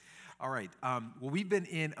All right. Well, we've been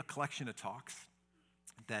in a collection of talks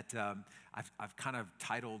that I've kind of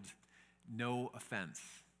titled "No Offense."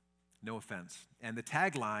 No offense. And the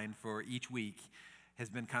tagline for each week has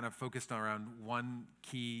been kind of focused around one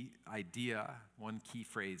key idea, one key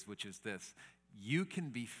phrase, which is this: you can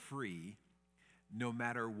be free no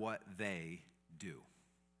matter what they do.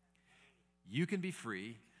 You can be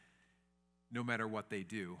free no matter what they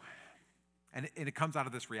do. And it comes out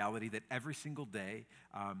of this reality that every single day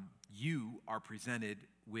you are presented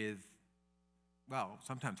with, well,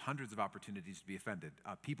 sometimes hundreds of opportunities to be offended.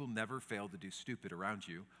 People never fail to do stupid around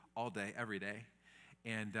you all day, every day,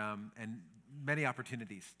 and many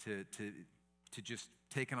opportunities to just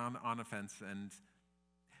take it on offense. And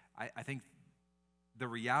I think the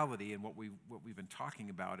reality and what we've been talking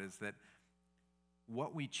about is that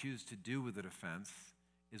what we choose to do with an offense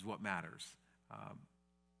is what matters.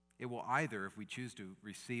 It will either, if we choose to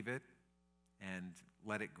receive it and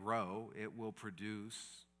let it grow, it will produce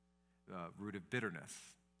root of bitterness.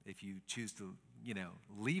 If you choose to,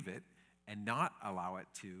 leave it and not allow it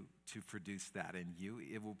to produce that in you,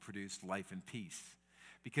 it will produce life and peace.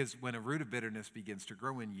 Because when a root of bitterness begins to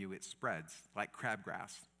grow in you, it spreads like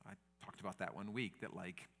crabgrass. I talked about that one week, that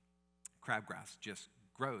like crabgrass just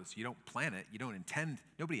grows. You don't plant it. You don't intend.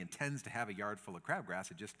 Nobody intends to have a yard full of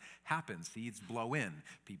crabgrass. It just happens. Seeds blow in.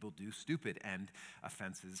 People do stupid, and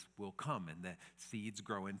offenses will come, and the seeds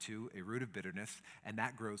grow into a root of bitterness, and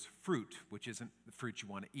that grows fruit, which isn't the fruit you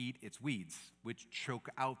want to eat. It's weeds, which choke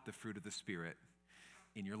out the fruit of the Spirit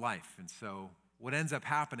in your life. And so what ends up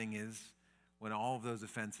happening is when all of those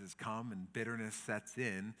offenses come and bitterness sets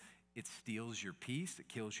in, it steals your peace, it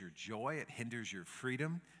kills your joy, it hinders your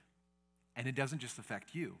freedom. And it doesn't just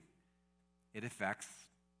affect you. It affects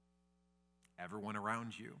everyone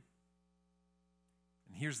around you.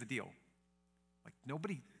 And here's the deal. Like,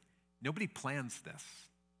 nobody plans this.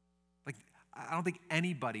 Like, I don't think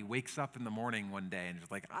anybody wakes up in the morning one day and is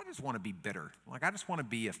like, I just want to be bitter. Like, I just want to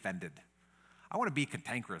be offended. I want to be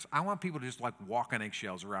cantankerous. I want people to just like walk on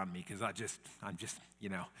eggshells around me because I'm just,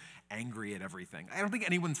 angry at everything. I don't think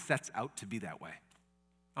anyone sets out to be that way.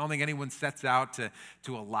 I don't think anyone sets out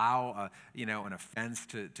to allow an offense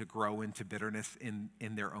to grow into bitterness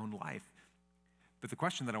in their own life. But the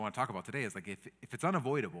question that I want to talk about today is like, if it's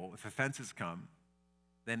unavoidable, if offenses come,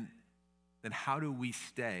 then how do we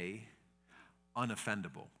stay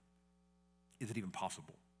unoffendable? Is it even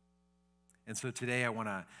possible? And so today I want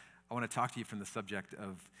to talk to you from the subject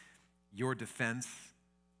of your defense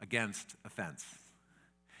against offense.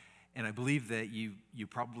 And I believe that you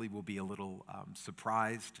probably will be a little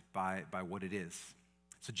surprised by what it is.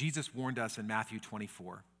 So Jesus warned us in Matthew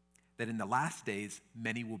 24 that in the last days,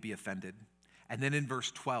 many will be offended. And then in verse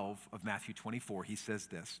 12 of Matthew 24, he says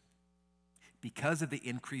this: because of the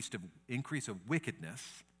increase of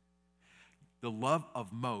wickedness, the love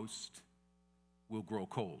of most will grow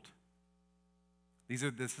cold. This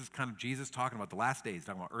is kind of Jesus talking about the last days,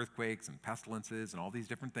 talking about earthquakes and pestilences and all these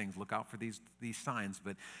different things. Look out for these signs.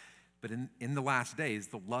 But in the last days,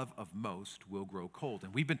 the love of most will grow cold.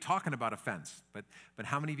 And we've been talking about offense, but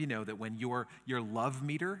how many of you know that when your love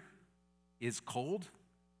meter is cold,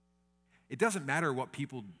 it doesn't matter what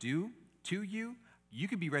people do to you, you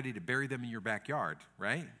can be ready to bury them in your backyard,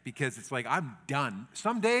 right? Because it's like, I'm done.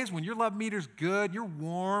 Some days when your love meter's good, you're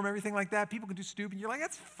warm, everything like that, people can do stupid, you're like,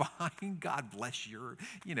 that's fine, God bless you,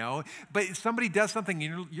 But if somebody does something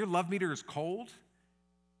and your love meter is cold,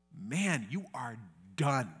 man, you are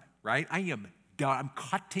done. Right? I am done. I'm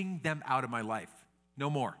cutting them out of my life.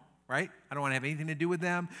 No more, right? I don't want to have anything to do with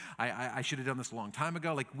them. I should have done this a long time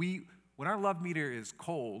ago. Like when our love meter is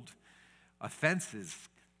cold, offenses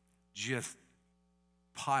just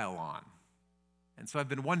pile on. And so I've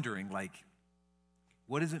been wondering, like,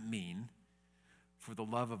 what does it mean for the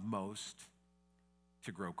love of most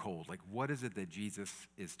to grow cold? Like, what is it that Jesus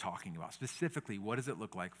is talking about? Specifically, what does it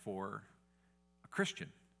look like for a Christian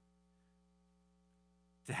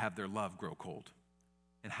to have their love grow cold?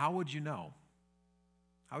 And how would you know?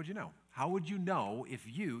 How would you know? How would you know if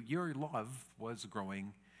your love was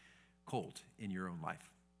growing cold in your own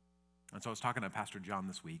life? And so I was talking to Pastor John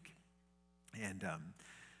this week, and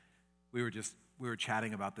we were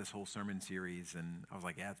chatting about this whole sermon series, and I was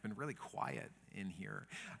like, yeah, it's been really quiet in here.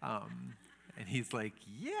 And he's like,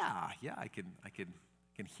 yeah, I can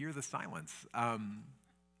hear the silence.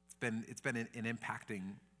 It's been an impacting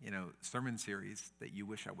sermon series that you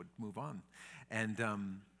wish I would move on. And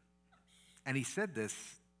he said this,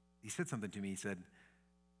 he said something to me, he said,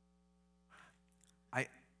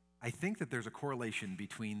 I think that there's a correlation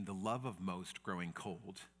between the love of most growing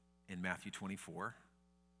cold in Matthew 24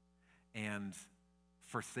 and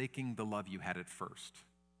forsaking the love you had at first.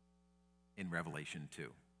 in Revelation 2.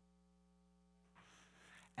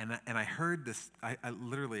 And I heard this, I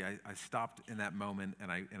literally stopped in that moment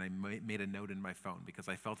and I made a note in my phone because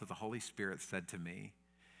I felt that the Holy Spirit said to me,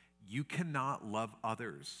 you cannot love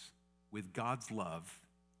others with God's love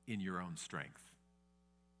in your own strength.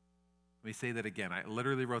 Let me say that again. I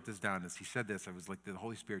literally wrote this down. As he said this, I was like, the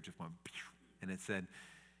Holy Spirit just went, and it said,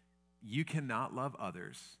 you cannot love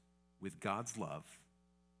others with God's love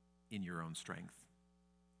in your own strength.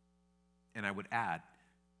 And I would add,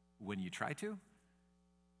 when you try to,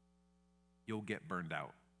 you'll get burned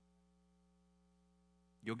out.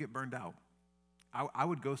 You'll get burned out. I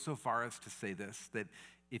would go so far as to say this, that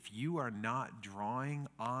if you are not drawing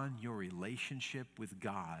on your relationship with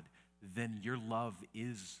God, then your love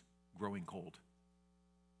is growing cold.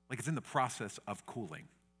 Like it's in the process of cooling.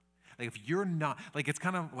 Like if you're not, like it's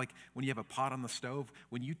kind of like when you have a pot on the stove,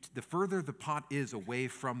 the further the pot is away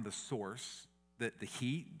from the source, the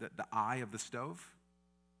heat, the eye of the stove,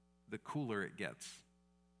 the cooler it gets,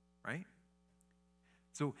 right?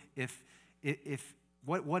 So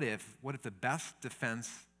what if the best defense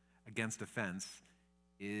against offense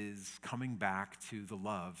is coming back to the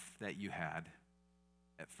love that you had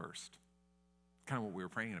at first? Kind of what we were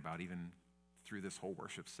praying about even through this whole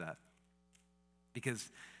worship set.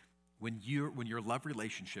 Because when your love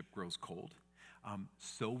relationship grows cold,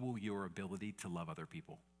 so will your ability to love other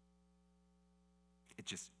people. It's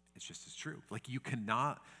just as true. Like you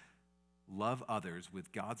cannot love others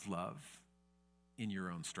with God's love in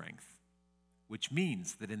your own strength, which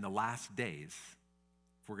means that in the last days,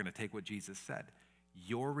 if we're going to take what Jesus said,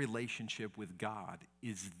 your relationship with God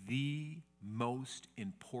is the most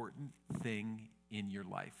important thing in your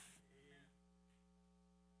life.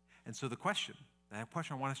 And so the question I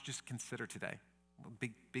want us to just consider today,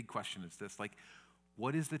 big question is this, like,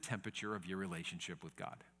 what is the temperature of your relationship with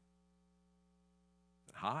God?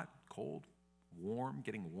 Is it hot, cold, warm,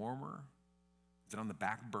 getting warmer? Is it on the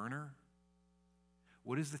back burner?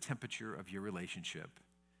 What is the temperature of your relationship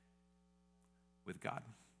with God?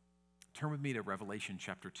 Turn with me to Revelation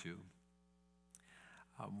chapter 2.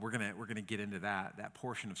 We're gonna get into that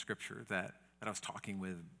portion of Scripture that I was talking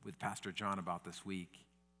with Pastor John about this week.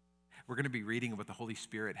 We're going to be reading what the Holy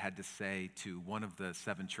Spirit had to say to one of the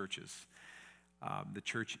 7 churches, the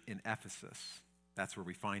church in Ephesus. That's where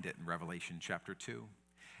we find it in Revelation chapter 2.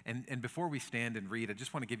 And before we stand and read, I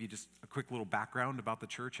just want to give you just a quick little background about the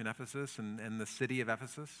church in Ephesus and the city of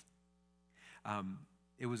Ephesus.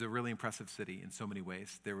 It was a really impressive city in so many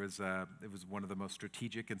ways. It was one of the most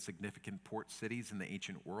strategic and significant port cities in the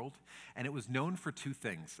ancient world. And it was known for 2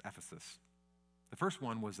 things, Ephesus. The first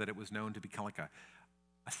one was that it was known to become like a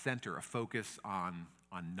center, a focus on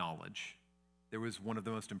knowledge. There was one of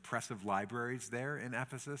the most impressive libraries there in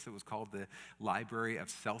Ephesus. It was called the Library of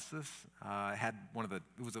Celsus. It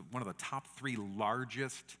was one of the top 3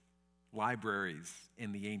 largest libraries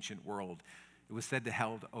in the ancient world. It was said to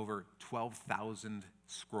held over 12,000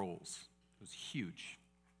 scrolls. It was huge.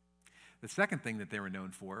 The second thing that they were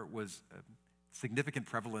known for was a significant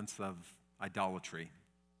prevalence of idolatry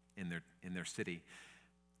in their city.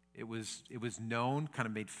 It was known, kind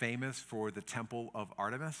of made famous for the Temple of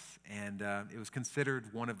Artemis, and it was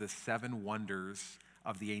considered one of the 7 wonders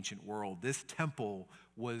of the ancient world. This temple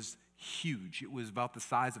was huge. It was about the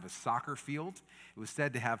size of a soccer field. It was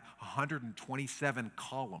said to have 127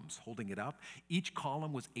 columns holding it up. Each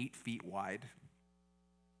column was 8 feet wide.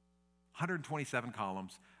 127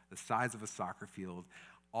 columns, the size of a soccer field,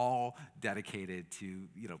 all dedicated to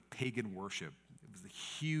pagan worship. It was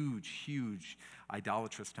a huge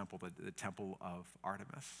idolatrous temple, the Temple of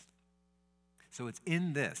Artemis. So it's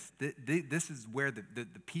in this. This is where the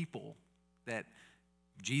people that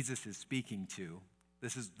Jesus is speaking to,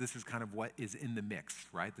 this is kind of what is in the mix,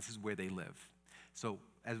 right? This is where they live. So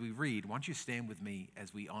as we read, why don't you stand with me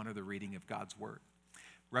as we honor the reading of God's word.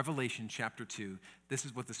 Revelation chapter 2, this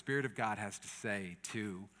is what the Spirit of God has to say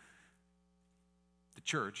to the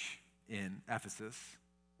church in Ephesus.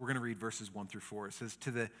 We're going to read verses 1 through 4. It says,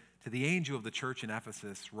 to the angel of the church in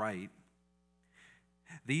Ephesus write,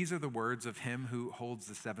 these are the words of him who holds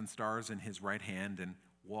the 7 stars in his right hand and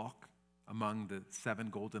walk among the 7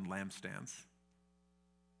 golden lampstands.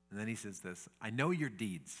 And then he says this, I know your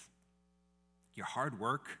deeds, your hard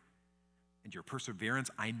work, and your perseverance.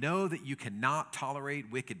 I know that you cannot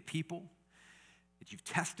tolerate wicked people, that you've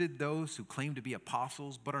tested those who claim to be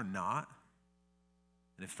apostles but are not,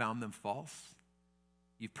 and have found them false.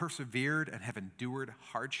 You've persevered and have endured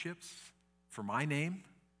hardships for my name,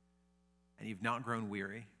 and you've not grown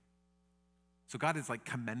weary. So God is like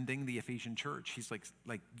commending the Ephesian church. He's like,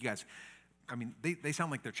 you guys, I mean, they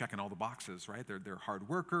sound like they're checking all the boxes, right? They're hard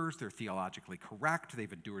workers, they're theologically correct,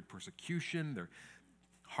 they've endured persecution, they're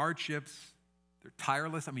hardships, they're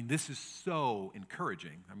tireless. I mean, this is so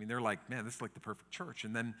encouraging. I mean, they're like, man, this is like the perfect church.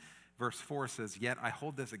 And then verse 4 says, yet I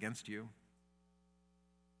hold this against you.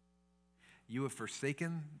 You have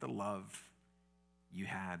forsaken the love you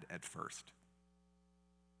had at first.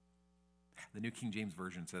 The New King James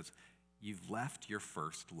Version says, you've left your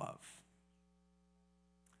first love.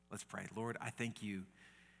 Let's pray. Lord, I thank you.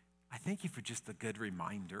 I thank you for just the good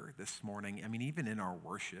reminder this morning. I mean, even in our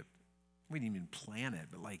worship, we didn't even plan it,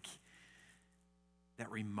 but like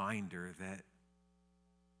that reminder that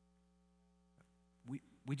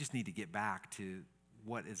we just need to get back to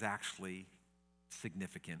what is actually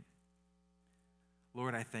significant.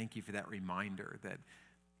 Lord, I thank you for that reminder that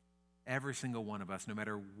every single one of us, no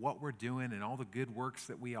matter what we're doing and all the good works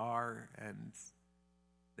that we are, and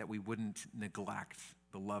that we wouldn't neglect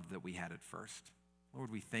the love that we had at first.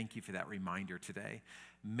 Lord, we thank you for that reminder today.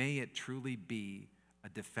 May it truly be a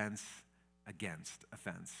defense against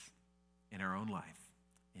offense in our own life.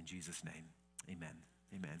 In Jesus' name, amen.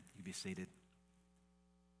 Amen. You be seated.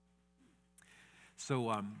 So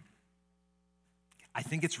I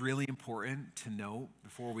think it's really important to know,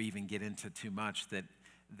 before we even get into too much,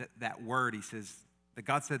 that word, he says, that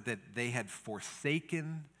God said that they had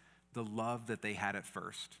forsaken the love that they had at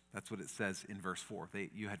first. That's what it says in verse 4.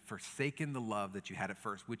 You had forsaken the love that you had at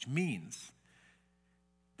first, which means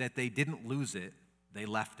that they didn't lose it, they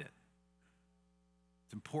left it.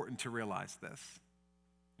 It's important to realize this.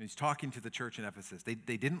 And he's talking to the church in Ephesus. They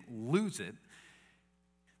didn't lose it,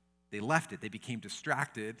 they left it. They became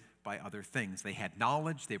distracted by other things. They had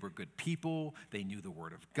knowledge. They were good people. They knew the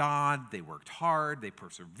word of God. They worked hard. They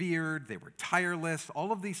persevered. They were tireless.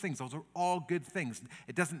 All of these things, those are all good things.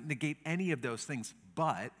 It doesn't negate any of those things,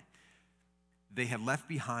 but they had left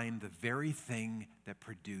behind the very thing that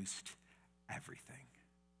produced everything.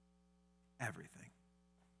 Everything.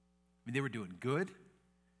 I mean, they were doing good,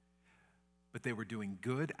 but they were doing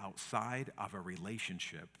good outside of a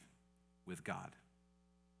relationship with God.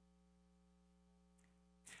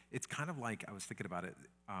 It's kind of like, I was thinking about it,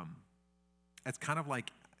 it's kind of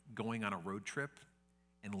like going on a road trip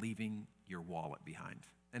and leaving your wallet behind.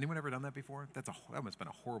 Anyone ever done that before? That must have been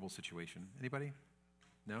a horrible situation. Anybody?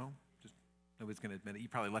 No? Just nobody's going to admit it. You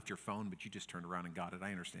probably left your phone, but you just turned around and got it.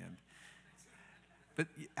 I understand. But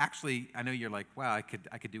actually, I know you're like, wow, I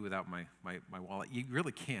could do without my wallet. You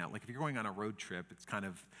really can't. Like if you're going on a road trip, it's kind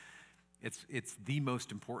of, it's the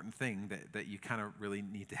most important thing that you kind of really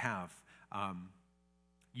need to have.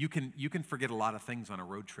 You can forget a lot of things on a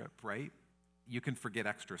road trip, right? You can forget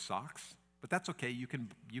extra socks, but that's okay. You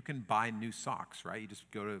can buy new socks, right? You just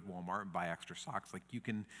go to Walmart and buy extra socks. Like you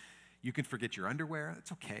can forget your underwear.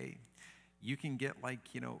 It's okay. You can get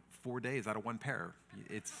 4 days out of one pair.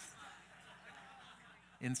 It's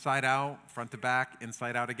inside out, front to back,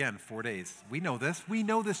 inside out again, 4 days. We know this. We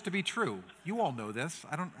know this to be true. You all know this.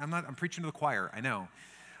 I'm preaching to the choir. I know.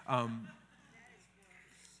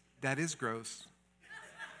 That is gross.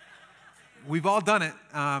 We've all done it,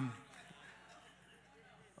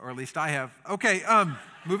 or at least I have. Okay,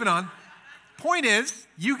 moving on. Point is,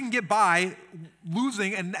 you can get by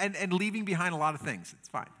losing and leaving behind a lot of things. It's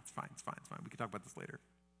fine. We can talk about this later.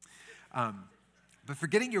 But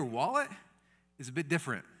forgetting your wallet is a bit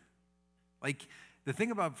different. Like, the thing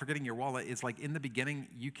about forgetting your wallet is, like, in the beginning,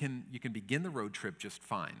 you can begin the road trip just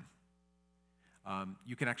fine.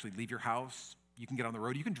 You can actually leave your house. You can get on the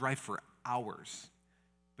road. You can drive for hours.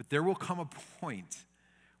 But there will come a point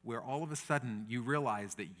where all of a sudden you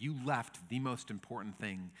realize that you left the most important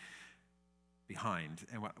thing behind.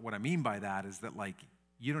 And what I mean by that is that, like,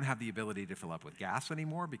 you don't have the ability to fill up with gas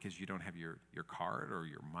anymore because you don't have your card or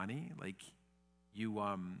your money. Like, you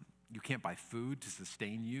can't buy food to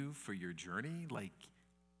sustain you for your journey. Like,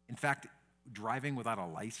 in fact, driving without a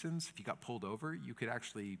license, if you got pulled over, you could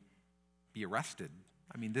actually be arrested.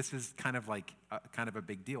 I mean, this is kind of a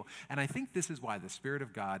big deal. And I think this is why the Spirit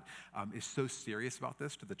of God is so serious about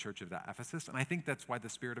this to the church of Ephesus. And I think that's why the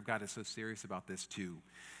Spirit of God is so serious about this to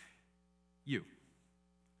you.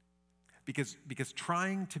 Because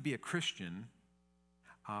trying to be a Christian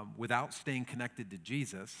without staying connected to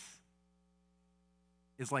Jesus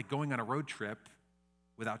is like going on a road trip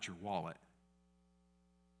without your wallet.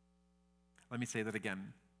 Let me say that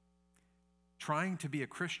again. Trying to be a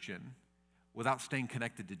Christian without staying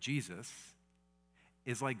connected to Jesus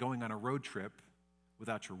is like going on a road trip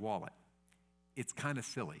without your wallet. It's kind of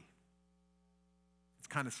silly.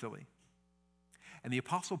 And the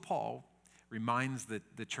Apostle Paul reminds the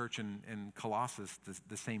church in Colossus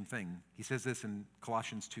the same thing. He says this in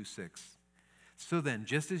Colossians 2:6. So then,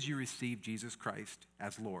 just as you received Jesus Christ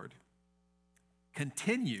as Lord,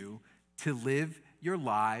 continue to live your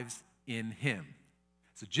lives in him.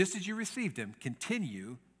 So just as you received him,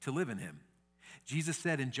 continue to live in him. Jesus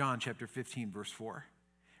said in John chapter 15, verse 4,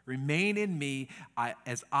 remain in me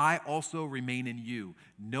as I also remain in you.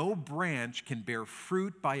 No branch can bear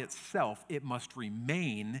fruit by itself. It must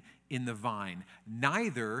remain in the vine.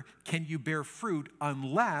 Neither can you bear fruit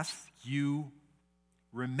unless you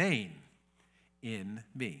remain in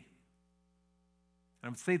me. And I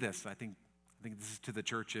would say this, I think this is to the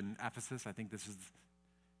church in Ephesus. I think this is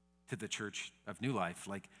to the church of New Life.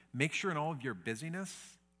 Like, make sure in all of your busyness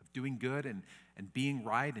of doing good and being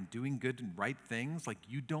right and doing good and right things, like,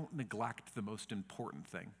 you don't neglect the most important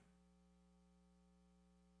thing.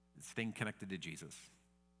 Staying connected to Jesus.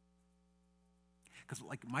 Because,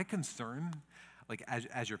 like, my concern, like,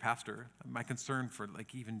 as your pastor, my concern for,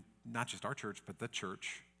 like, even not just our church, but the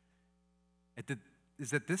church,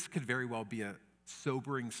 is that this could very well be a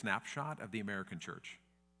sobering snapshot of the American church.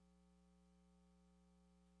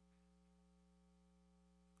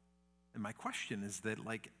 And my question is that,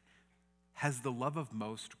 like, has the love of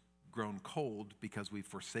most grown cold because we've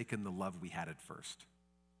forsaken the love we had at first?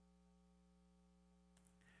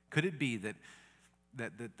 Could it be that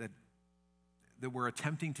we're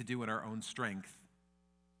attempting to do in our own strength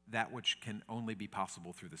that which can only be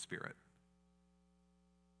possible through the Spirit?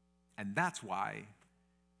 And that's why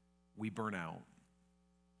we burn out.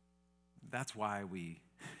 That's why we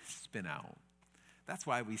spin out. That's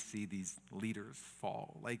why we see these leaders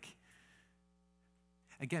fall. Like,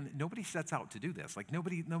 again, nobody sets out to do this. Like,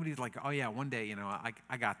 nobody's like, oh yeah, one day,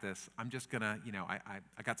 I got this. I'm just gonna,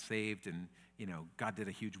 I got saved and, God did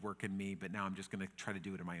a huge work in me, but now I'm just gonna try to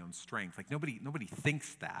do it in my own strength. Like, nobody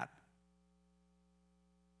thinks that.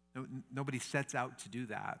 Nobody sets out to do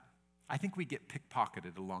that. I think we get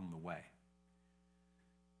pickpocketed along the way.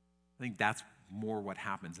 I think that's more what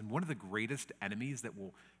happens. And one of the greatest enemies that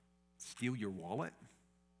will steal your wallet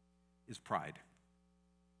is pride.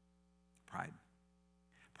 Pride.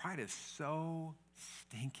 Pride is so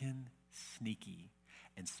stinking sneaky.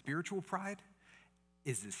 And spiritual pride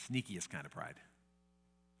is the sneakiest kind of pride.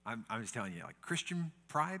 I'm just telling you, like, Christian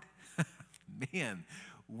pride, man,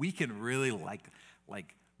 we can really like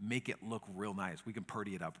make it look real nice. We can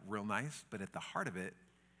purdy it up real nice, but at the heart of it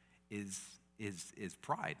is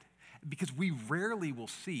pride. Because we rarely will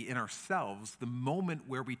see in ourselves the moment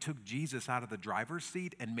where we took Jesus out of the driver's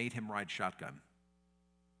seat and made him ride shotgun.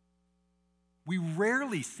 We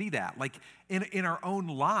rarely see that. Like, in our own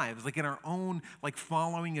lives, like in our own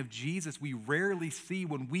following of Jesus, we rarely see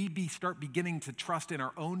when we start beginning to trust in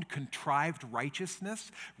our own contrived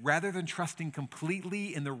righteousness rather than trusting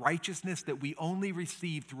completely in the righteousness that we only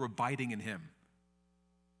receive through abiding in him.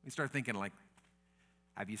 We start thinking, like,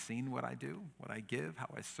 have you seen what I do, what I give, how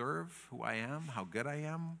I serve, who I am, how good I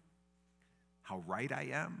am, how right I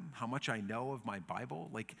am, how much I know of my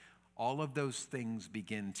Bible? Like, all of those things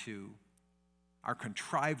begin to, our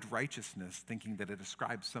contrived righteousness, thinking that it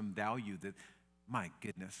ascribes some value that, my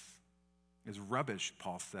goodness, is rubbish,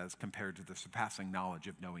 Paul says, compared to the surpassing knowledge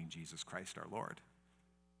of knowing Jesus Christ our Lord.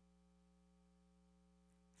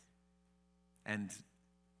 And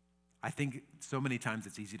I think so many times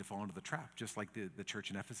it's easy to fall into the trap, just like the church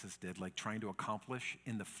in Ephesus did, like trying to accomplish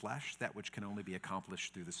in the flesh that which can only be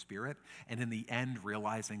accomplished through the Spirit, and in the end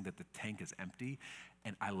realizing that the tank is empty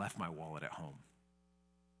and I left my wallet at home.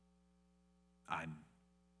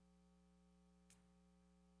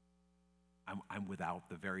 I'm without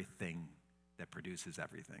the very thing that produces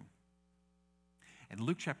everything. In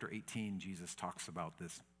Luke chapter 18, Jesus talks about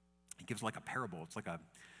this. He gives like a parable. It's like a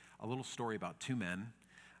little story about two men.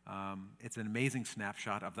 It's an amazing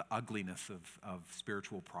snapshot of the ugliness of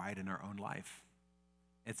spiritual pride in our own life.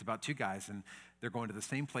 It's about two guys, and they're going to the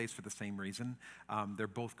same place for the same reason. They're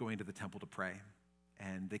both going to the temple to pray.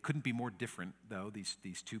 And they couldn't be more different, though,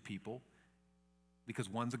 these two people, because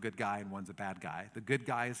one's a good guy and one's a bad guy. The good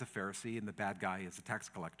guy is a Pharisee, and the bad guy is a tax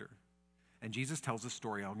collector. And Jesus tells a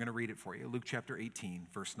story. I'm going to read it for you. Luke chapter 18,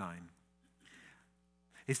 verse 9.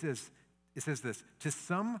 It says this, to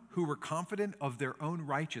some who were confident of their own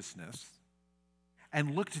righteousness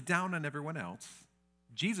and looked down on everyone else,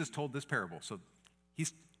 Jesus told this parable. So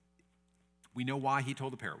we know why he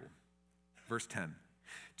told the parable. Verse 10.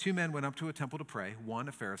 Two men went up to a temple to pray. One,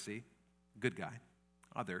 a Pharisee, good guy.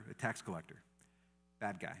 Other, a tax collector,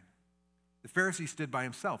 bad guy. The Pharisee stood by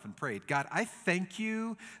himself and prayed, God, I thank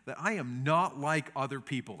you that I am not like other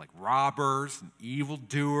people, like robbers and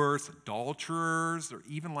evildoers, adulterers, or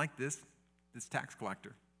even like this tax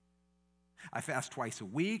collector. I fast twice a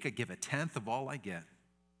week. I give a tenth of all I get.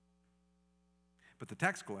 But the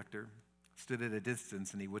tax collector stood at a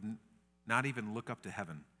distance, and he wouldn't not even look up to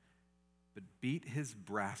heaven, but beat his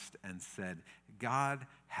breast and said, God,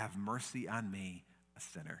 have mercy on me, a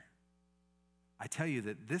sinner. I tell you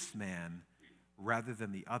that this man, rather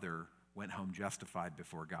than the other, went home justified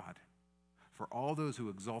before God. For all those who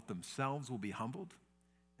exalt themselves will be humbled,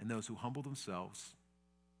 and those who humble themselves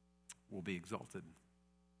will be exalted.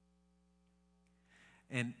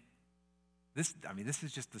 And this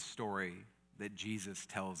is just the story that Jesus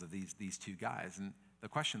tells of these two guys. And the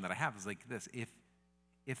question that I have is like this: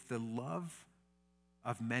 if the love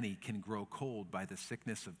of many can grow cold by the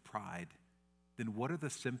sickness of pride, then what are the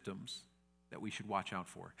symptoms that we should watch out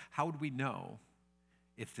for? How would we know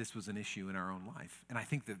if this was an issue in our own life? And I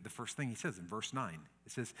think that the first thing he says in verse 9,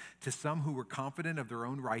 it says, to some who were confident of their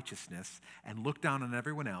own righteousness and looked down on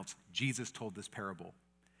everyone else, Jesus told this parable.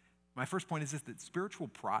 My first point is this, that spiritual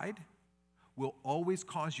pride will always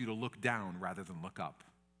cause you to look down rather than look up.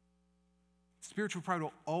 Spiritual pride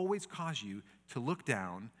will always cause you to look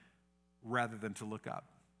down rather than to look up.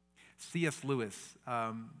 C.S. Lewis,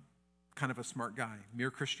 kind of a smart guy,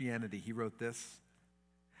 Mere Christianity, he wrote this: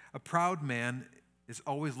 a proud man is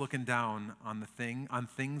always looking down on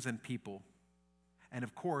things and people. And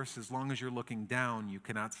of course, as long as you're looking down, you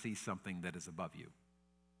cannot see something that is above you.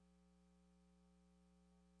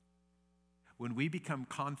 When we become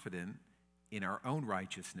confident in our own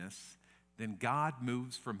righteousness, then God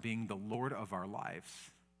moves from being the Lord of our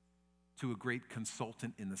lives to a great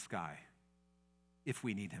consultant in the sky, if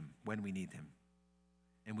we need him, when we need him.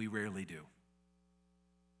 And we rarely do.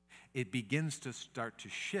 It begins to start to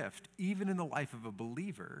shift, even in the life of a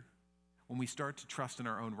believer, when we start to trust in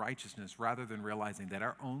our own righteousness rather than realizing that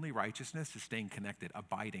our only righteousness is staying connected,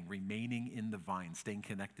 abiding, remaining in the vine, staying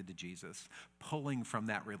connected to Jesus, pulling from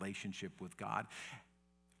that relationship with God,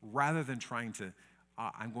 rather than trying to,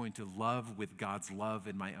 I'm going to love with God's love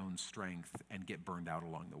in my own strength and get burned out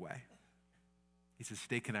along the way. He says,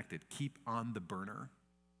 stay connected, keep on the burner,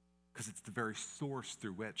 because it's the very source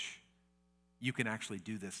through which you can actually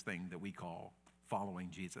do this thing that we call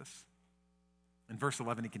following Jesus. In verse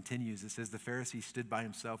 11, he continues, it says, the Pharisee stood by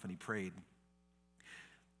himself and he prayed.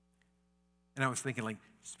 And I was thinking, like,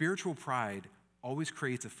 spiritual pride always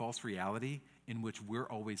creates a false reality in which we're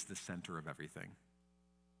always the center of everything.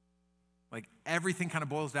 Like, everything kind of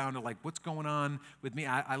boils down to, like, what's going on with me?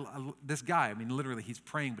 This guy, I mean, literally, he's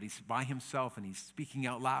praying, but he's by himself, and he's speaking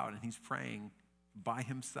out loud, and he's praying by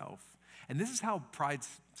himself. And this is how pride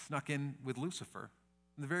snuck in with Lucifer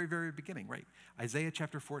in the very, very beginning, right? Isaiah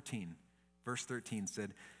chapter 14, verse 13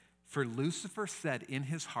 said, for Lucifer said in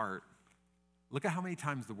his heart, look at how many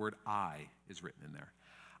times the word I is written in there.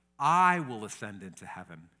 I will ascend into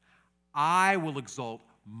heaven. I will exalt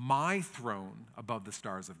my throne above the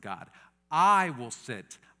stars of God. I will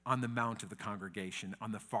sit on the mount of the congregation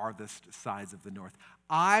on the farthest sides of the north.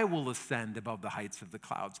 I will ascend above the heights of the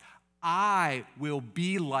clouds. I will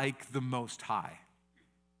be like the Most High.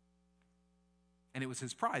 And it was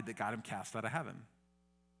his pride that got him cast out of heaven.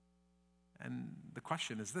 And the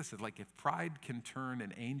question is this, like, if pride can turn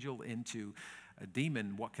an angel into a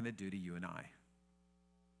demon, what can it do to you and I?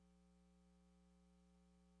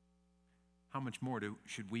 How much more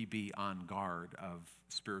should we be on guard of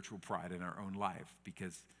spiritual pride in our own life?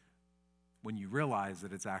 Because when you realize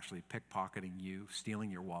that it's actually pickpocketing you, stealing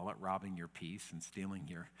your wallet, robbing your peace, and stealing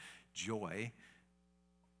your joy,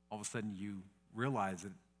 all of a sudden you realize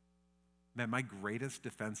that, man, my greatest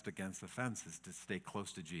defense against offense is to stay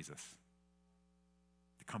close to Jesus,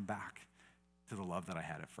 to come back to the love that I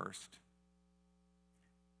had at first.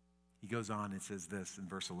 He goes on and says this in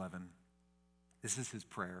verse 11. This is his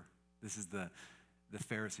prayer. This is the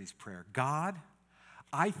Pharisee's prayer. God,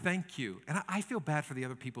 I thank you, and I feel bad for the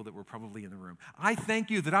other people that were probably in the room. I thank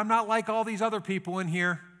you that I'm not like all these other people in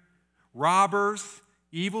here. Robbers,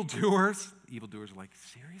 evildoers. Evildoers are like,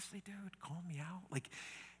 seriously, dude, call me out? Like,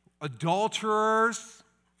 adulterers.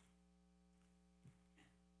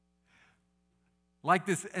 Like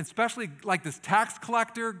this, especially like this tax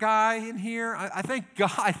collector guy in here. I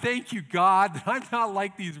thank you, God, that I'm not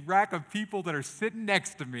like these rack of people that are sitting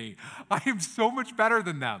next to me. I am so much better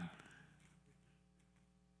than them.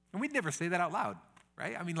 And we'd never say that out loud,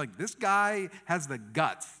 right? I mean, like, this guy has the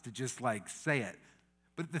guts to just, like, say it.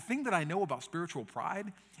 But the thing that I know about spiritual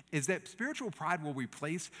pride is that spiritual pride will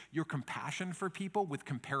replace your compassion for people with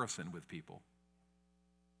comparison with people.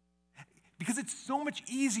 Because it's so much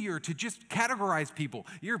easier to just categorize people.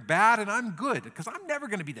 You're bad and I'm good, because I'm never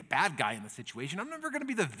going to be the bad guy in the situation. I'm never going to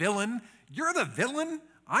be the villain. You're the villain.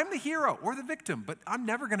 I'm the hero or the victim, but I'm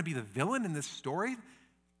never going to be the villain in this story.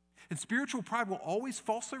 And spiritual pride will always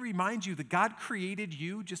falsely remind you that God created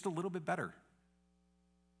you just a little bit better.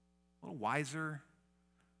 a little wiser,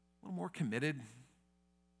 a little more committed,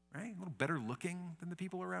 right? A little better looking than the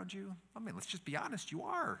people around you? I mean, let's just be honest, you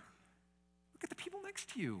are. Look at the people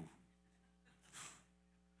next to you.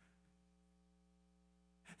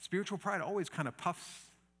 Spiritual pride always kind of puffs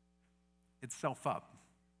itself up.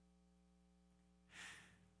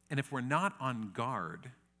 And if we're not on guard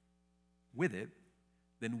with it,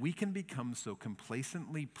 then we can become so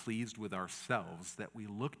complacently pleased with ourselves that we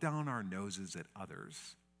look down our noses at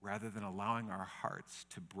others rather than allowing our hearts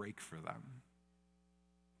to break for them.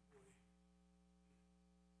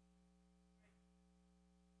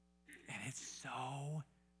 And it's so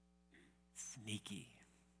sneaky.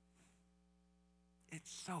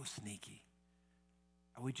 It's so sneaky.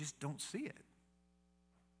 And we just don't see it.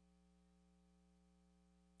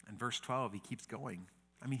 In verse 12, he keeps going.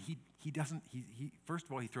 I mean, he doesn't, first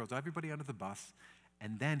of all, he throws everybody under the bus,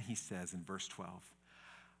 and then he says in verse 12,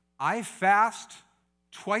 I fast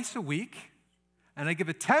twice a week, and I give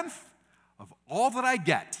a tenth of all that I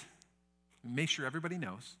get. Make sure everybody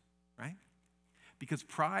knows, right? Because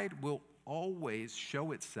pride will always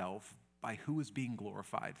show itself by who is being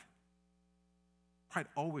glorified. Pride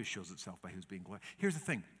always shows itself by who's being glorified. Here's the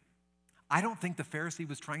thing. I don't think the Pharisee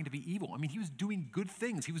was trying to be evil. I mean, he was doing good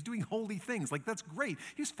things. He was doing holy things. Like, that's great.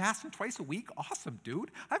 He was fasting twice a week. Awesome,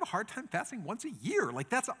 dude. I have a hard time fasting once a year. Like,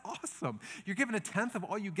 that's awesome. You're given a tenth of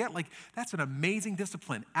all you get. Like, that's an amazing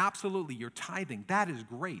discipline. Absolutely. You're tithing. That is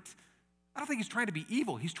great. I don't think he's trying to be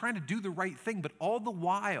evil. He's trying to do the right thing, but all the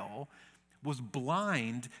while was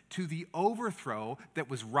blind to the overthrow that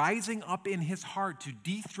was rising up in his heart to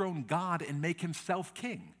dethrone God and make himself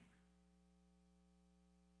king.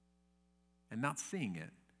 And not seeing it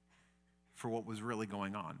for what was really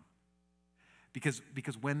going on. Because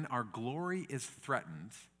when our glory is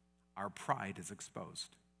threatened, our pride is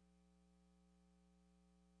exposed.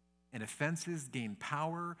 And offenses gain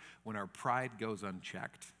power when our pride goes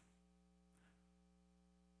unchecked.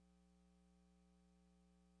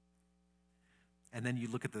 And then you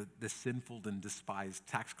look at the sinful and despised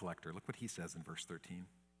tax collector. Look what he says in verse 13.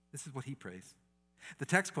 This is what he prays. The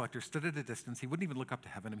tax collector stood at a distance. He wouldn't even look up to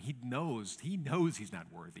heaven. I mean, he knows he's not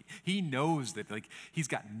worthy. He knows that he's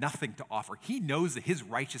got nothing to offer. He knows that his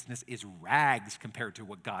righteousness is rags compared to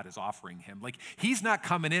what God is offering him. Like, he's not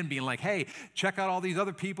coming in being like, hey, check out all these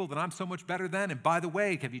other people that I'm so much better than. And by the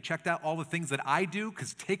way, have you checked out all the things that I do?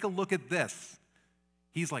 Because take a look at this.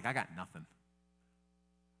 He's like, I got nothing.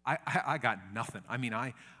 I got nothing. I mean,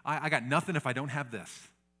 I got nothing if I don't have this.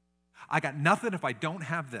 I got nothing if I don't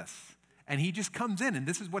have this. And he just comes in, and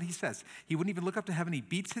this is what he says. He wouldn't even look up to heaven. He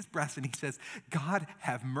beats his breast, and he says, God,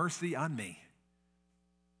 have mercy on me,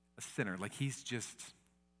 a sinner. Like, he's just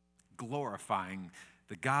glorifying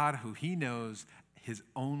the God who he knows his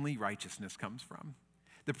only righteousness comes from.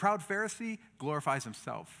 The proud Pharisee glorifies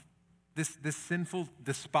himself. This sinful,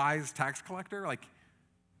 despised tax collector, like,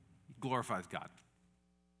 he glorifies God.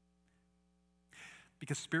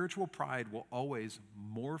 Because spiritual pride will always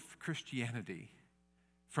morph Christianity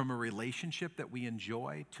from a relationship that we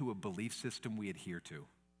enjoy to a belief system we adhere to.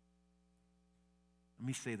 Let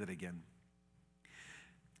me say that again.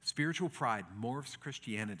 Spiritual pride morphs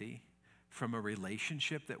Christianity from a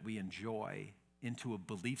relationship that we enjoy into a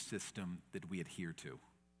belief system that we adhere to.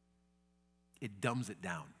 It dumbs it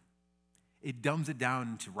down. It dumbs it down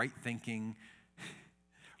into right thinking,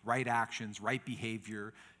 right actions, right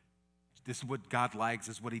behavior. This is what God likes,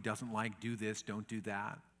 this is what he doesn't like. Do this, don't do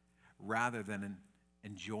that. Rather than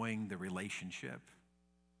enjoying the relationship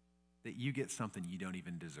that you get something you don't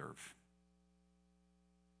even deserve.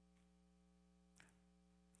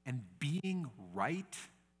 And being right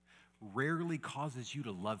rarely causes you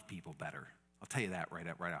to love people better. I'll tell you that right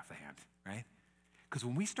off the hand, right? Because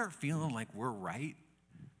when we start feeling like we're right,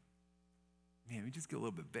 man, we just get a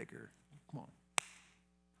little bit bigger. Come on.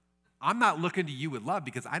 I'm not looking to you with love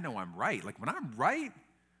because I know I'm right. Like, when I'm right,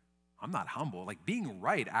 I'm not humble. Like, being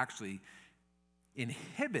right actually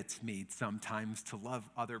inhibits me sometimes to love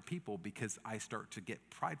other people because I start to get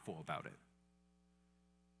prideful about it.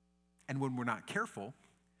 And when we're not careful,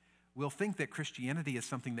 we'll think that Christianity is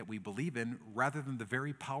something that we believe in rather than the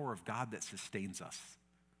very power of God that sustains us.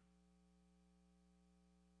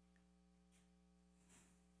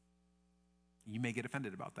 You may get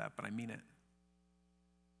offended about that, but I mean it.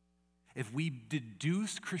 If we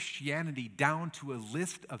deduce Christianity down to a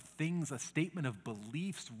list of things, a statement of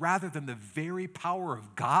beliefs, rather than the very power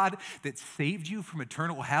of God that saved you from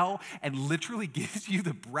eternal hell and literally gives you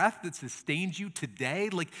the breath that sustains you today,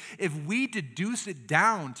 like, if we deduce it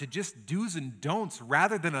down to just do's and don'ts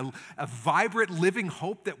rather than a vibrant living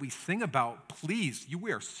hope that we sing about, please,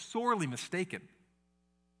 we are sorely mistaken.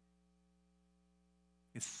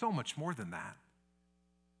 It's so much more than that.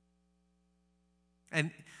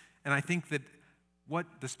 And I think that what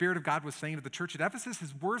the Spirit of God was saying to the church at Ephesus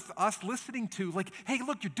is worth us listening to. Like, hey,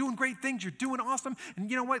 look, you're doing great things. You're doing awesome. And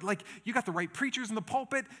you know what? Like, you got the right preachers in the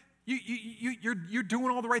pulpit. You're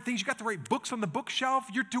doing all the right things. You got the right books on the bookshelf.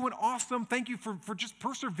 You're doing awesome. Thank you for just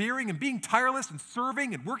persevering and being tireless and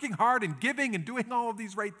serving and working hard and giving and doing all of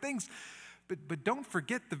these right things. But don't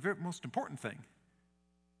forget the most important thing.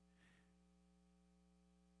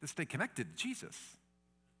 To stay connected to Jesus.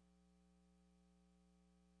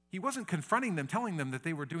 He wasn't confronting them, telling them that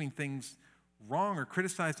they were doing things wrong or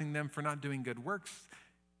criticizing them for not doing good works.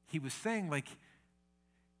 He was saying, like,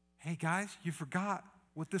 hey guys, you forgot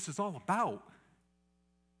what this is all about.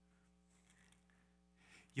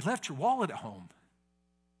 You left your wallet at home.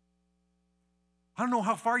 I don't know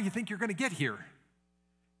how far you think you're going to get here.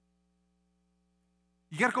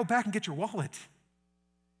 You got to go back and get your wallet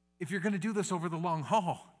if you're going to do this over the long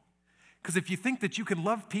haul. Because if you think that you can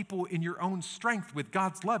love people in your own strength with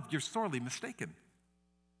God's love, you're sorely mistaken.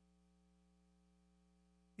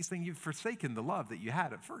 He's saying you've forsaken the love that you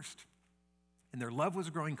had at first. And their love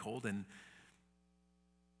was growing cold, and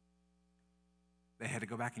they had to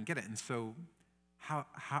go back and get it. And so how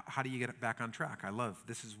do you get it back on track? I love,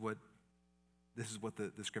 this is what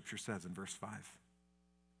the scripture says in verse 5.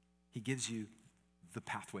 He gives you the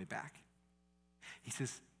pathway back. He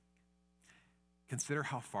says, consider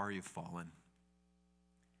how far you've fallen.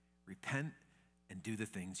 Repent and do the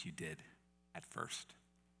things you did at first.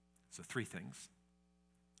 So 3 things.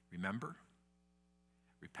 Remember,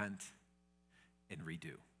 repent, and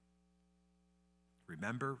redo.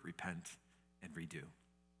 Remember, repent, and redo.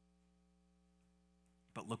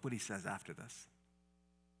 But look what he says after this.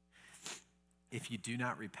 If you do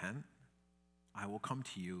not repent, I will come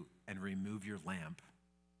to you and remove your lampstand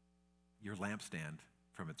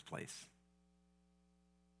from its place.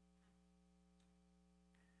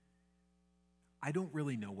 I don't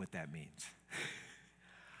really know what that means.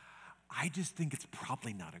 I just think it's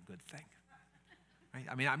probably not a good thing. Right?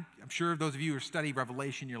 I mean, I'm sure those of you who study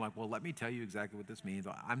Revelation, you're like, well, let me tell you exactly what this means.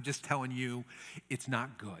 I'm just telling you, it's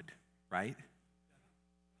not good, right?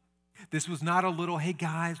 This was not a little, hey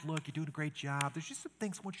guys, look, you're doing a great job. There's just some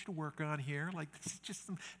things I want you to work on here. Like, this is just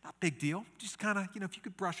not big deal. Just kind of, if you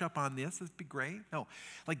could brush up on this, that'd be great. No,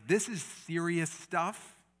 like this is serious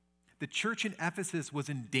stuff. The church in Ephesus was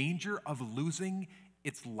in danger of losing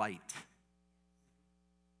its light.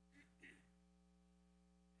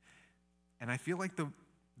 And I feel like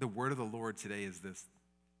the word of the Lord today is this.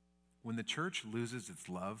 When the church loses its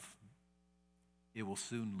love, it will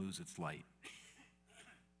soon lose its light.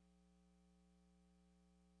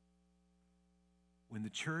 When the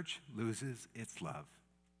church loses its love,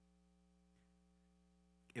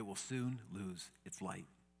 it will soon lose its light.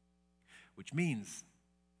 Which means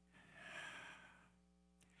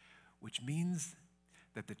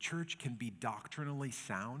that the church can be doctrinally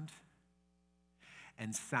sound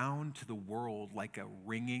and sound to the world like a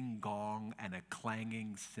ringing gong and a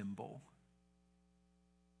clanging cymbal.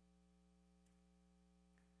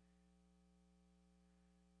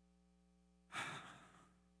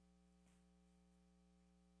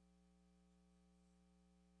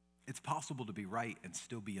 It's possible to be right and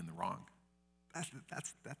still be in the wrong.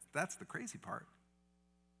 That's the crazy part.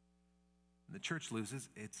 When the church loses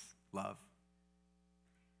its love,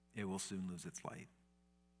 it will soon lose its light.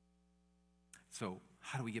 So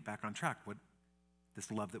how do we get back on track? This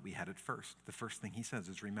love that we had at first. The first thing he says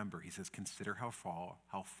is remember. He says, consider how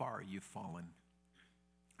far you've fallen.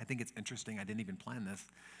 I think it's interesting, I didn't even plan this,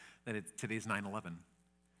 that today's 9/11.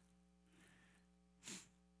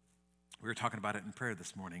 We were talking about it in prayer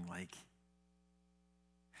this morning, like,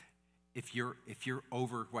 if you're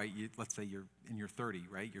over, right, let's say you're in your 30,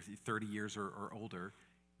 right? You're 30 years or older,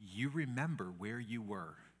 you remember where you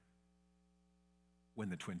were when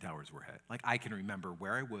the Twin Towers were hit. Like, I can remember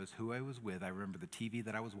where I was, who I was with. I remember the TV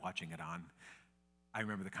that I was watching it on. I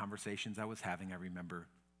remember the conversations I was having. I remember,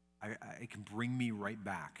 it can bring me right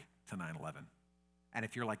back to 9/11. And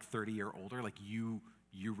if you're like 30 or older, like you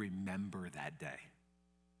remember that day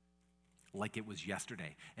like it was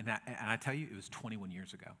yesterday. And I tell you, it was 21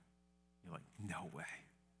 years ago. You're like, no way.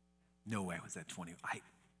 No way was that 20.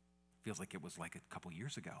 Feels like it was like a couple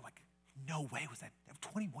years ago. Like, no way was that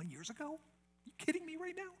 21 years ago? Are you kidding me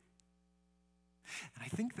right now? And I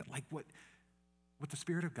think that like what the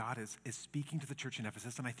Spirit of God is speaking to the church in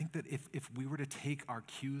Ephesus, and I think that if we were to take our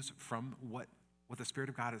cues from what the Spirit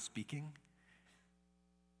of God is speaking,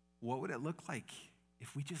 what would it look like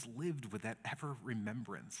if we just lived with that ever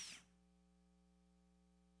remembrance?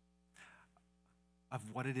 of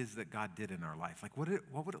what it is that God did in our life. Like, what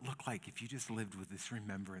would it look like if you just lived with this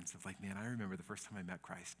remembrance of like, man, I remember the first time I met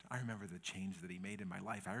Christ. I remember the change that he made in my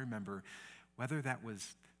life. I remember whether that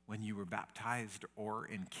was when you were baptized or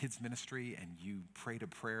in kids ministry and you prayed a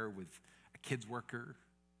prayer with a kids worker,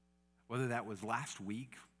 whether that was last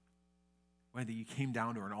week, whether you came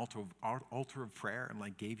down to an altar of prayer and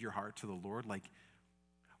like gave your heart to the Lord. Like,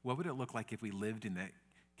 what would it look like if we lived in that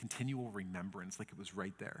continual remembrance, like it was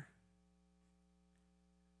right there,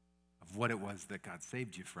 of what it was that God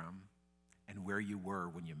saved you from and where you were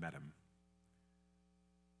when you met him?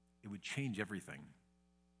 It would change everything.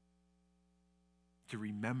 To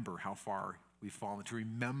remember how far we've fallen, to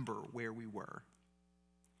remember where we were.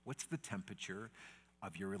 What's the temperature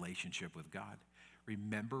of your relationship with God?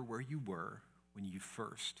 Remember where you were when you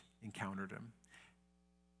first encountered him.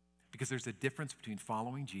 Because there's a difference between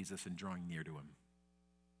following Jesus and drawing near to him.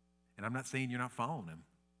 And I'm not saying you're not following him.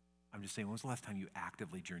 I'm just saying, when was the last time you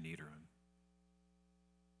actively drew near to him?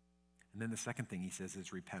 And then the second thing he says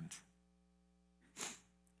is repent.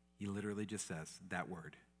 He literally just says that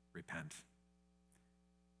word, repent.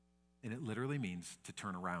 And it literally means to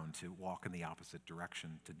turn around, to walk in the opposite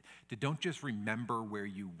direction, to don't just remember where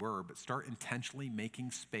you were, but start intentionally making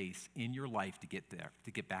space in your life to get there,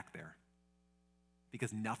 to get back there.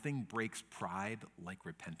 Because nothing breaks pride like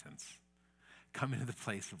repentance. Come into the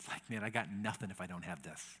place of like, man, I got nothing if I don't have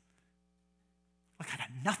this. Like, I got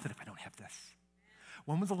nothing if I don't have this.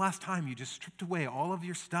 When was the last time you just stripped away all of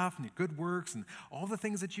your stuff and your good works and all the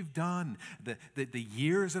things that you've done, the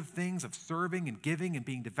years of things of serving and giving and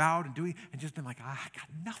being devout and doing, and just been like, I got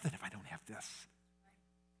nothing if I don't have this.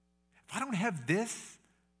 If I don't have this,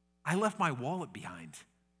 I left my wallet behind.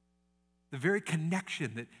 The very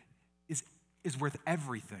connection that is worth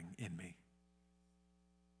everything in me.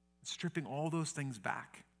 Stripping all those things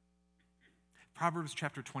back. Proverbs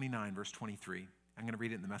chapter 29, verse 23. I'm going to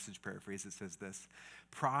read it in the Message paraphrase. It says this: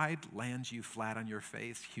 pride lands you flat on your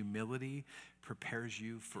face. Humility prepares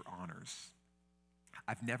you for honors.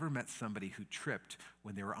 I've never met somebody who tripped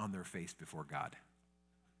when they were on their face before God.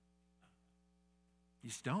 You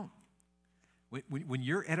just don't. When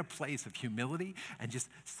you're at a place of humility and just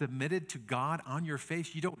submitted to God on your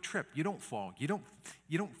face, you don't trip, you don't fall, you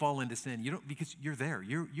don't fall into sin. You don't, because you're there.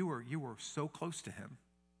 You are so close to him.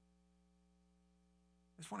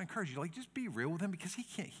 I just want to encourage you, like, just be real with him, because he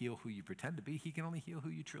can't heal who you pretend to be. He can only heal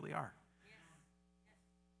who you truly are.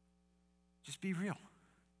 Just be real.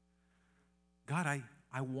 God,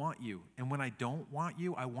 I want you. And when I don't want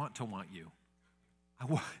you, I want to want you.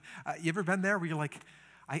 You ever been there where you're like,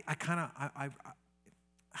 I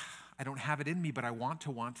don't have it in me, but I want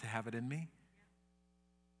to have it in me?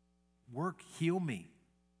 Work, heal me.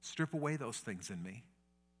 Strip away those things in me.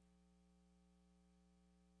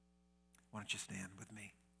 Why don't you stand with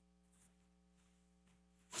me?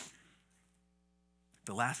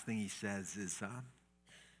 The last thing he says is,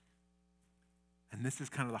 and this is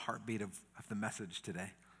kind of the heartbeat of the message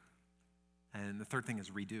today. And the third thing is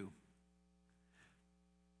redo.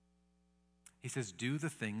 He says, do the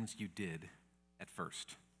things you did at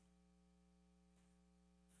first.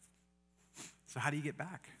 So how do you get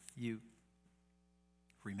back? You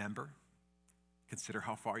remember, consider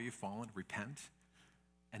how far you've fallen, repent,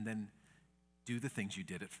 and then do the things you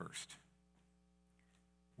did at first.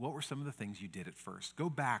 What were some of the things you did at first? Go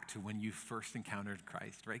back to when you first encountered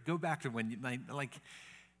Christ, right? Go back to when you,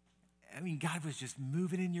 God was just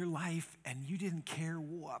moving in your life and you didn't care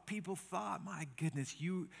what people thought. My goodness,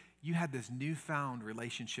 you had this newfound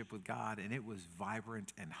relationship with God, and it was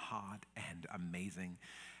vibrant and hot and amazing.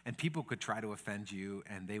 And people could try to offend you,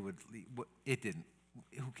 and it didn't.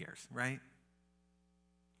 Who cares, right?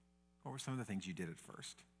 What were some of the things you did at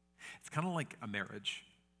first? It's kind of like a marriage.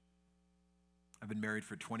 I've been married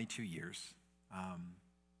for 22 years.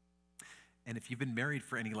 And if you've been married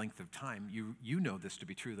for any length of time, you know this to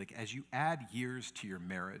be true. Like, as you add years to your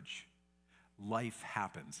marriage, life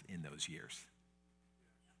happens in those years.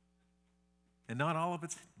 And not all of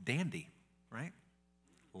it's dandy, right?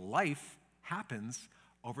 Life happens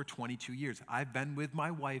over 22 years. I've been with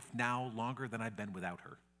my wife now longer than I've been without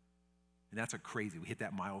her. And that's we hit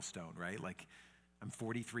that milestone, right? Like, I'm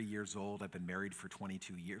 43 years old. I've been married for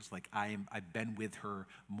 22 years. Like, I've been with her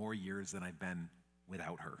more years than I've been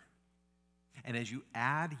without her. And as you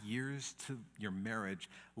add years to your marriage,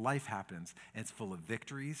 life happens, and it's full of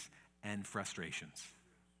victories and frustrations.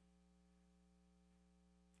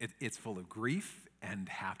 It's full of grief and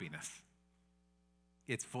happiness.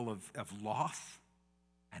 It's full of loss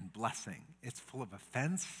and blessing. It's full of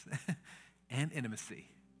offense and intimacy.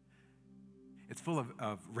 It's full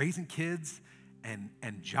of raising kids and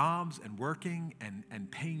jobs and working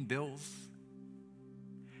and paying bills.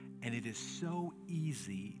 And it is so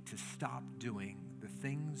easy to stop doing the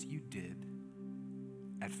things you did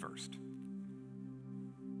at first.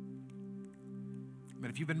 But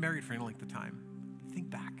if you've been married for any length of time, think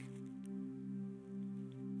back.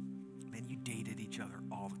 Man, you dated each other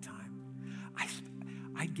all the time.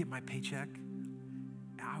 I'd get my paycheck,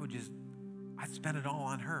 I'd spend it all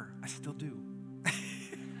on her. I still do.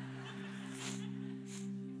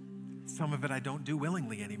 Some of it I don't do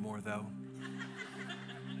willingly anymore, though.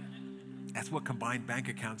 That's what combined bank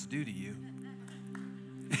accounts do to you.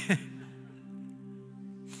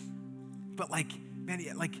 But man,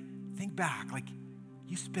 think back.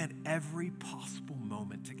 You spent every possible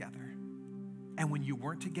moment together. And when you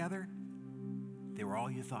weren't together, they were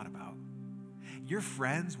all you thought about. Your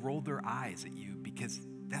friends rolled their eyes at you because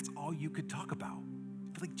that's all you could talk about.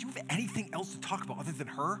 But do you have anything else to talk about other than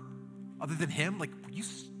her? Other than him? Will you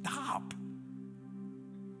stop?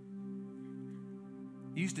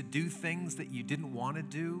 You used to do things that you didn't want to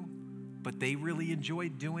do, but they really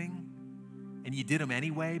enjoyed doing. And you did them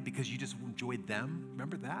anyway because you just enjoyed them.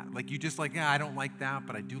 Remember that? You just I don't like that,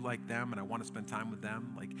 but I do like them and I want to spend time with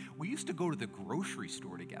them. We used to go to the grocery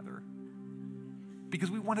store together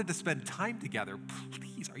because we wanted to spend time together.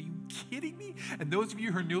 Please, are you kidding me? And those of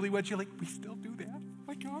you who are newlyweds, you're we still do that? Oh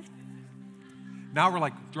my gosh. Now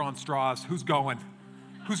we're drawing straws. Who's going?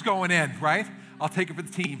 Who's going in, right? I'll take it for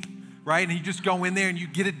the team, right? And you just go in there and you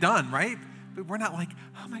get it done, right? But we're not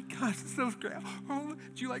oh my gosh, it's so great. Oh,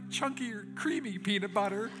 do you like chunky or creamy peanut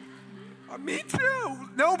butter? Me too.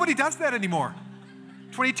 Nobody does that anymore.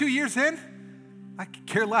 22 years in, I could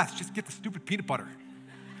care less. Just get the stupid peanut butter.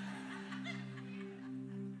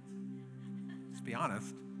 Let's be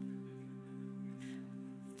honest.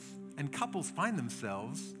 And couples find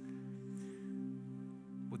themselves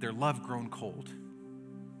with their love grown cold.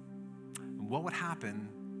 And what would happen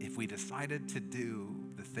if we decided to do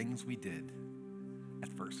the things we did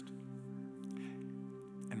at first?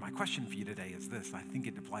 And my question for you today is this. I think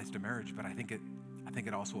it applies to marriage, but I think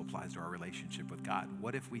it also applies to our relationship with God.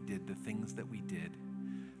 What if we did the things that we did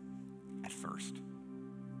at first?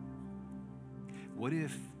 What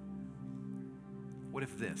if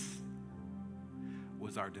this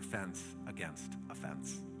was our defense against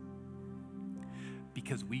offense?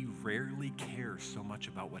 Because we rarely care so much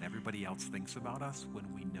about what everybody else thinks about us when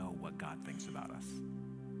we know what God thinks about us.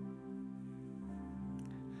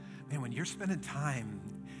 Man, when you're spending time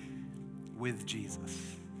with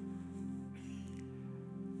Jesus,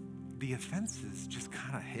 the offenses just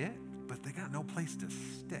kind of hit, but they got no place to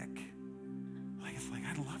stick.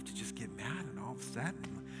 I'd love to just get mad and all upset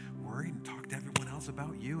and worry and talk to everyone else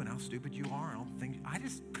about you and how stupid you are and all the things.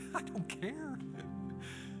 I don't care.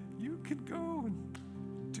 You can go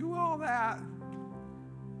and do all that.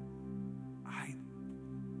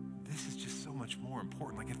 This is just so much more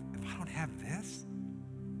important. If I don't have this,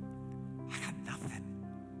 I got nothing.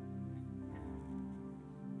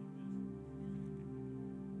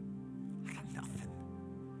 I got nothing.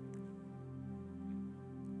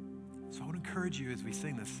 So I would encourage you as we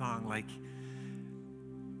sing this song,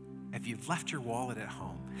 if you've left your wallet at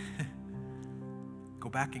home, go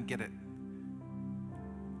back and get it.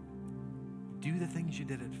 Do the things you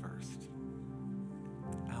did at first.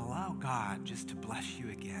 And allow God just to bless you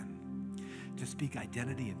again, to speak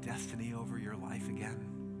identity and destiny over your life again,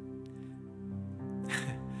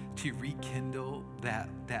 to rekindle that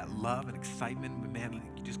love and excitement. Man,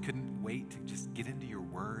 you just couldn't wait to just get into your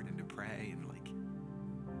word and to pray and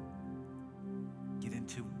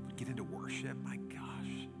get into worship. My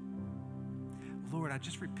gosh. Lord, I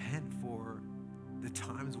just repent for the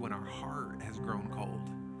times when our heart has grown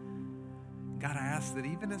cold. God, I ask that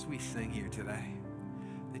even as we sing here today,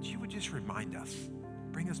 that you would just remind us,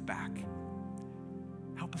 bring us back,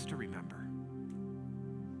 help us to remember.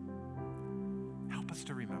 Help us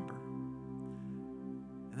to remember.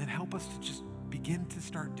 And then help us to just begin to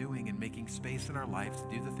start doing and making space in our life to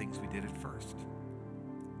do the things we did at first.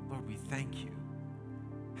 Lord, we thank you.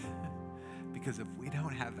 Because if we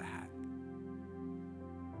don't have that,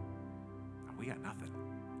 we got nothing.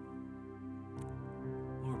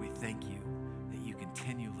 Lord, we thank you that you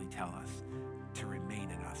continually tell us to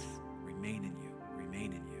remain in us, remain in you,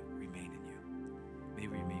 remain in you, remain in you. May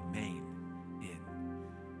we remain in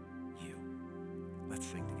you. Let's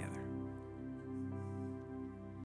sing together.